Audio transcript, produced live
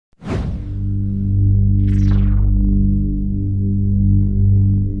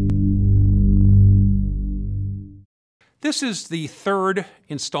This is the third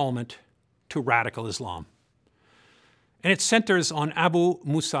installment to Radical Islam, and it centers on Abu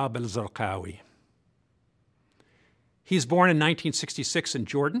Musab alZarqawi. He's born in 1966 in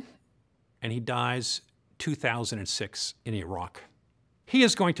Jordan, and he dies 2006 in Iraq. He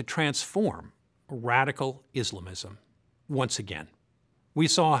is going to transform radical Islamism once again. We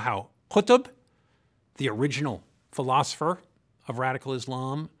saw how Qutb, the original philosopher of radical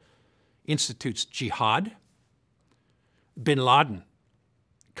Islam, institutes jihad. Bin Laden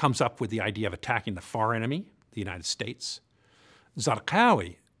comes up with the idea of attacking the far enemy, the United States.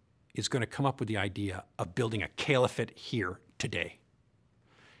 Zarqawi is going to come up with the idea of building a caliphate here today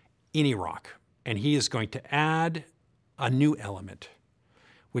in Iraq. And he is going to add a new element,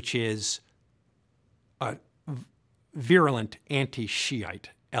 which is a virulent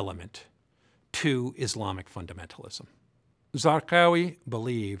anti-Shiite element to Islamic fundamentalism. Zarqawi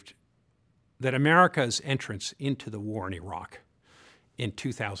believed that America's entrance into the war in Iraq in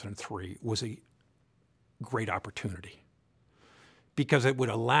 2003 was a great opportunity because it would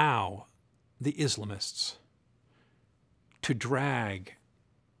allow the Islamists to drag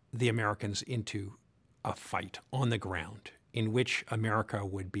the Americans into a fight on the ground in which America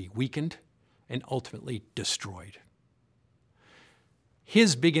would be weakened and ultimately destroyed.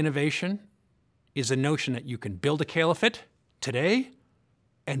 His big innovation is a notion that you can build a caliphate today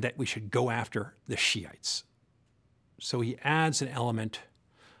and that we should go after the Shiites. So he adds an element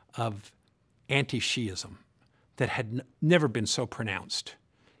of anti-Shiism that had never been so pronounced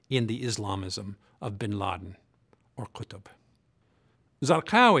in the Islamism of Bin Laden or Qutb.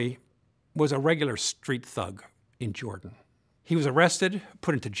 Zarqawi was a regular street thug in Jordan. He was arrested,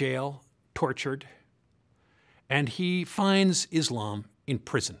 put into jail, tortured, and he finds Islam in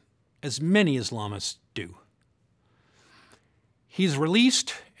prison, as many Islamists do. He's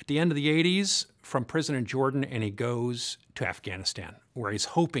released at the end of the 80s from prison in Jordan, and he goes to Afghanistan, where he's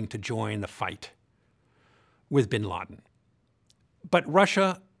hoping to join the fight with bin Laden. But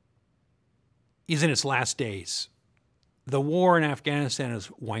Russia is in its last days. The war in Afghanistan is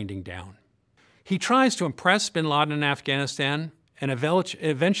winding down. He tries to impress bin Laden in Afghanistan and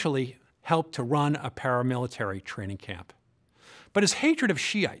eventually help to run a paramilitary training camp. But his hatred of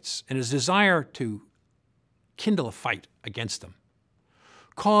Shiites and his desire to kindle a fight against them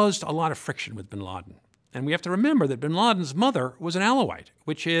caused a lot of friction with bin Laden. And we have to remember that bin Laden's mother was an Alawite,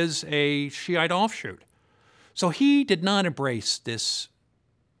 which is a Shiite offshoot. So he did not embrace this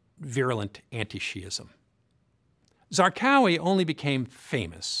virulent anti-Shiism. Zarqawi only became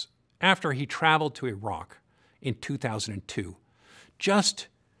famous after he traveled to Iraq in 2002, just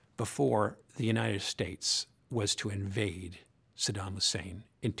before the United States was to invade Saddam Hussein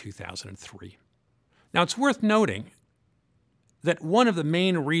in 2003. Now, it's worth noting that one of the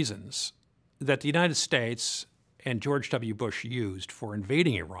main reasons that the United States and George W. Bush used for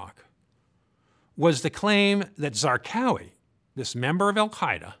invading Iraq was the claim that Zarqawi, this member of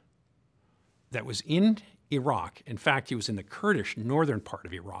al-Qaeda that was in Iraq, in fact, he was in the Kurdish northern part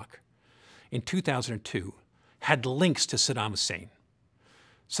of Iraq in 2002, had links to Saddam Hussein.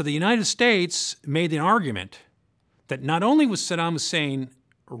 So the United States made the argument that not only was Saddam Hussein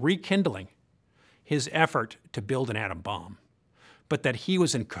rekindling his effort to build an atom bomb, but that he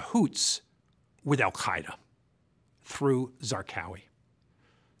was in cahoots with al-Qaeda through Zarqawi.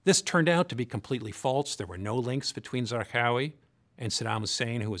 This turned out to be completely false. There were no links between Zarqawi and Saddam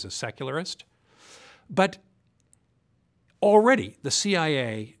Hussein, who was a secularist. But already the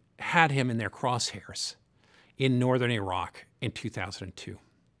CIA had him in their crosshairs in northern Iraq in 2002.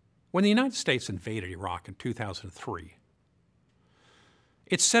 When the United States invaded Iraq in 2003,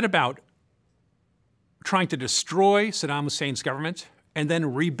 it set about trying to destroy Saddam Hussein's government and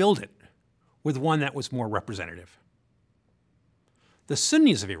then rebuild it with one that was more representative. The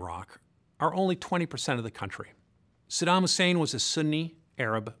Sunnis of Iraq are only 20% of the country. Saddam Hussein was a Sunni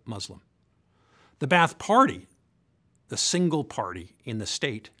Arab Muslim. The Ba'ath Party, the single party in the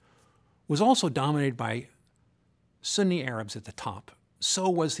state, was also dominated by Sunni Arabs at the top. So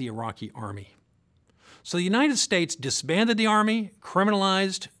was the Iraqi army. So the United States disbanded the army,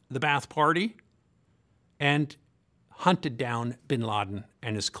 criminalized the Ba'ath Party, and hunted down bin Laden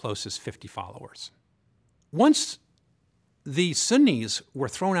and his closest 50 followers. Once the Sunnis were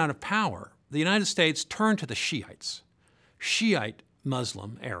thrown out of power, the United States turned to the Shiites. Shiite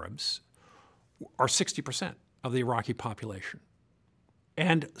Muslim Arabs are 60% of the Iraqi population,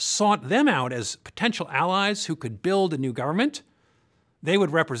 and sought them out as potential allies who could build a new government. They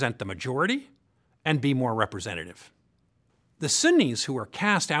would represent the majority and be more representative. The Sunnis, who were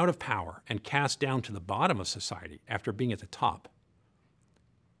cast out of power and cast down to the bottom of society after being at the top,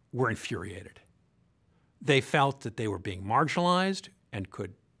 were infuriated. They felt that they were being marginalized and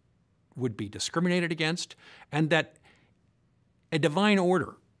would be discriminated against, and that a divine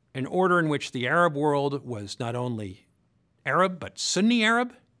order, an order in which the Arab world was not only Arab but Sunni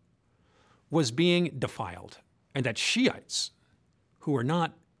Arab, was being defiled, and that Shiites, who were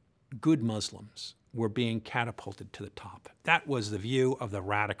not good Muslims, were being catapulted to the top. That was the view of the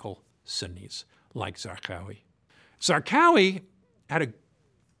radical Sunnis, like Zarqawi. Zarqawi had a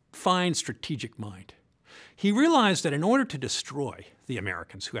fine strategic mind. He realized that in order to destroy the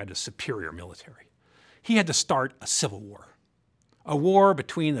Americans, who had a superior military, he had to start a civil war. A war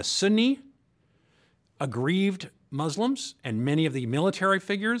between the Sunni, aggrieved Muslims, and many of the military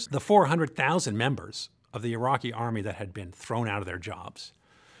figures, the 400,000 members of the Iraqi army that had been thrown out of their jobs,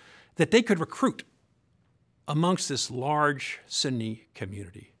 that they could recruit amongst this large Sunni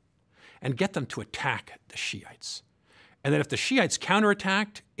community and get them to attack the Shiites. And that if the Shiites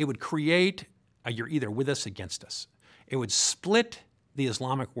counterattacked, it would create a you're either with us or against us. It would split the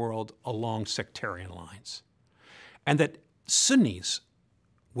Islamic world along sectarian lines. And that Sunnis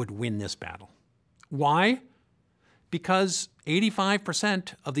would win this battle. Why? Because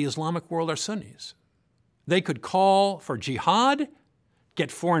 85% of the Islamic world are Sunnis. They could call for jihad,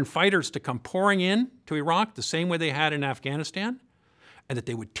 get foreign fighters to come pouring in to Iraq the same way they had in Afghanistan, and that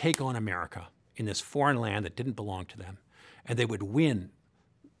they would take on America in this foreign land that didn't belong to them. And they would win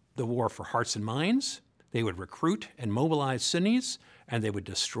the war for hearts and minds, they would recruit and mobilize Sunnis, and they would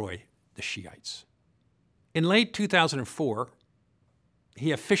destroy the Shiites. In late 2004,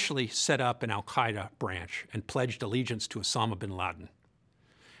 he officially set up an al-Qaeda branch and pledged allegiance to Osama bin Laden.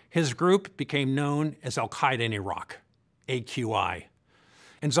 His group became known as al-Qaeda in Iraq, AQI.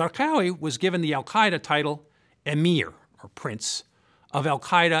 And Zarqawi was given the al-Qaeda title Emir, or Prince, of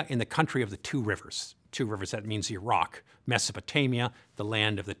al-Qaeda in the country of the two rivers. Two rivers, that means Iraq, Mesopotamia, the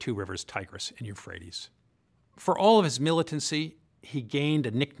land of the two rivers Tigris and Euphrates. For all of his militancy, he gained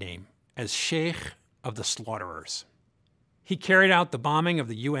a nickname as Sheikh of the Slaughterers. He carried out the bombing of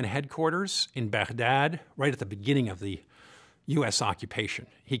the UN headquarters in Baghdad right at the beginning of the US occupation.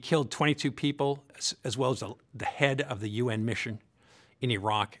 He killed 22 people, as well as the head of the UN mission in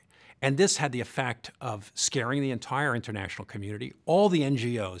Iraq. And this had the effect of scaring the entire international community. All the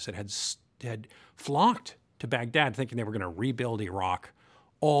NGOs that had flocked to Baghdad thinking they were going to rebuild Iraq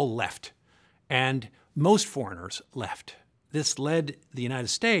all left. And most foreigners left. This led the United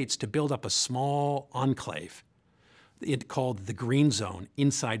States to build up a small enclave called the Green Zone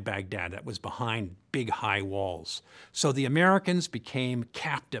inside Baghdad that was behind big high walls. So the Americans became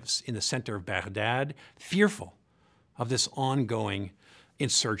captives in the center of Baghdad, fearful of this ongoing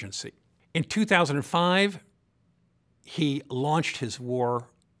insurgency. In 2005, he launched his war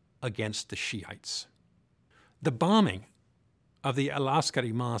against the Shiites. The bombing of the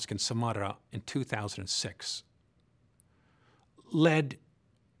alZarqawi Mosque in Samarra in 2006 led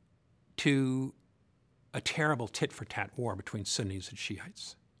to a terrible tit-for-tat war between Sunnis and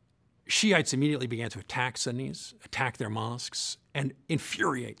Shiites. Shiites immediately began to attack Sunnis, attack their mosques, and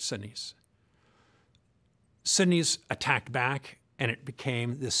infuriate Sunnis. Sunnis attacked back, and it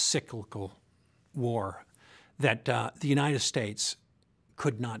became this cyclical war that the United States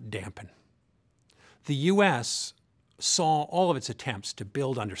could not dampen. The U.S. saw all of its attempts to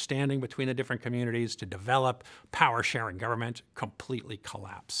build understanding between the different communities, to develop power-sharing government, completely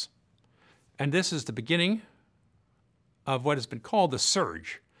collapse. And this is the beginning of what has been called the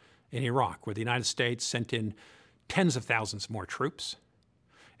surge in Iraq, where the United States sent in tens of thousands more troops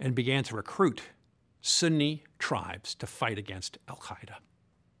and began to recruit Sunni tribes to fight against al-Qaeda.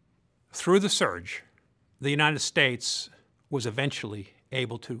 Through the surge, the United States was eventually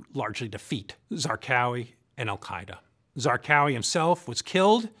able to largely defeat Zarqawi and al-Qaeda. Zarqawi himself was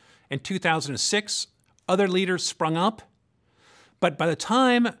killed in 2006. Other leaders sprung up. But by the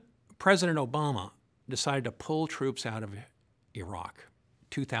time President Obama decided to pull troops out of Iraq,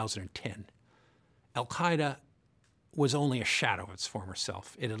 2010, al-Qaeda was only a shadow of its former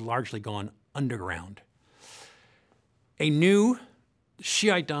self. It had largely gone underground. A new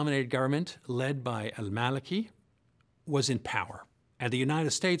Shiite-dominated government led by al-Maliki was in power, and the United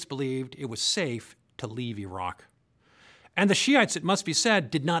States believed it was safe to leave Iraq. And the Shiites, it must be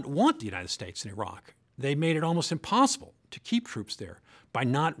said, did not want the United States in Iraq. They made it almost impossible to keep troops there by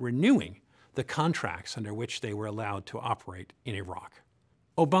not renewing the contracts under which they were allowed to operate in Iraq.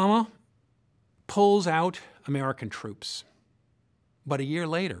 Obama pulls out American troops. But a year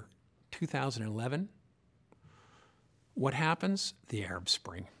later, 2011, what happens? The Arab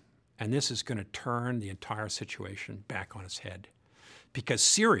Spring. And this is going to turn the entire situation back on its head. Because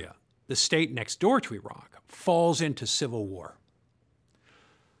Syria, the state next door to Iraq, falls into civil war.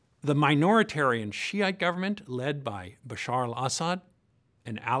 The minoritarian Shiite government, led by Bashar al-Assad,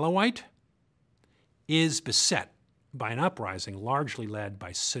 an Alawite, is beset by an uprising largely led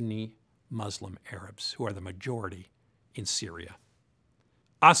by Sunni Muslim Arabs, who are the majority in Syria.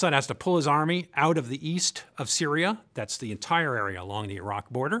 Assad has to pull his army out of the east of Syria. That's the entire area along the Iraq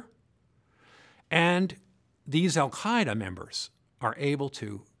border. And these al-Qaeda members are able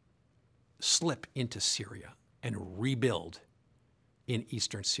to slip into Syria and rebuild in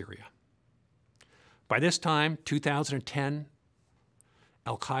eastern Syria. By this time, 2010,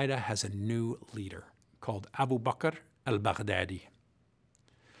 al-Qaeda has a new leader called Abu Bakr al-Baghdadi.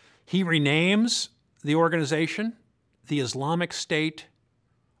 He renames the organization the Islamic State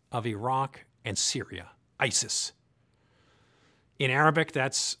of Iraq and Syria, ISIS. In Arabic,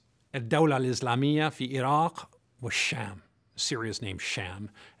 that's Ad-Dawla al-Islamiyya fi Iraq wa Sham. Syria's named Sham,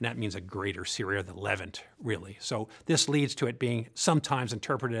 and that means a greater Syria, the Levant, really. So this leads to it being sometimes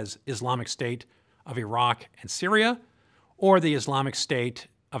interpreted as Islamic State of Iraq and Syria, or the Islamic State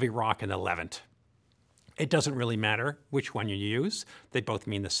of Iraq and the Levant. It doesn't really matter which one you use. They both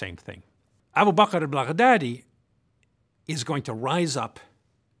mean the same thing. Abu Bakr al-Baghdadi is going to rise up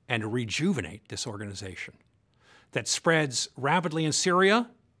and rejuvenate this organization that spreads rapidly in Syria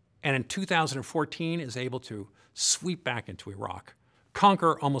and in 2014 is able to sweep back into Iraq,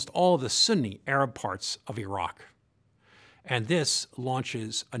 conquer almost all of the Sunni Arab parts of Iraq. And this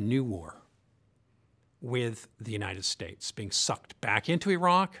launches a new war with the United States being sucked back into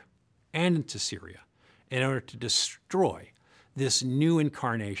Iraq and into Syria in order to destroy this new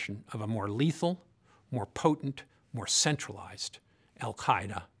incarnation of a more lethal, more potent, more centralized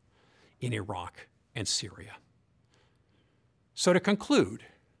al-Qaeda in Iraq and Syria. So to conclude,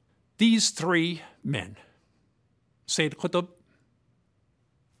 these three men, Sayyid Qutb,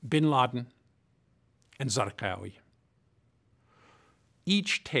 bin Laden, and Zarqawi,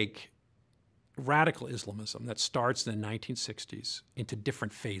 each take radical Islamism that starts in the 1960s into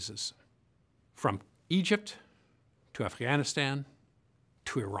different phases, from Egypt to Afghanistan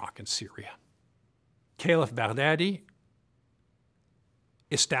to Iraq and Syria. Caliph Baghdadi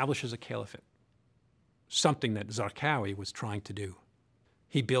establishes a caliphate, something that Zarqawi was trying to do.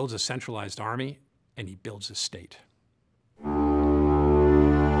 He builds a centralized army and he builds a state.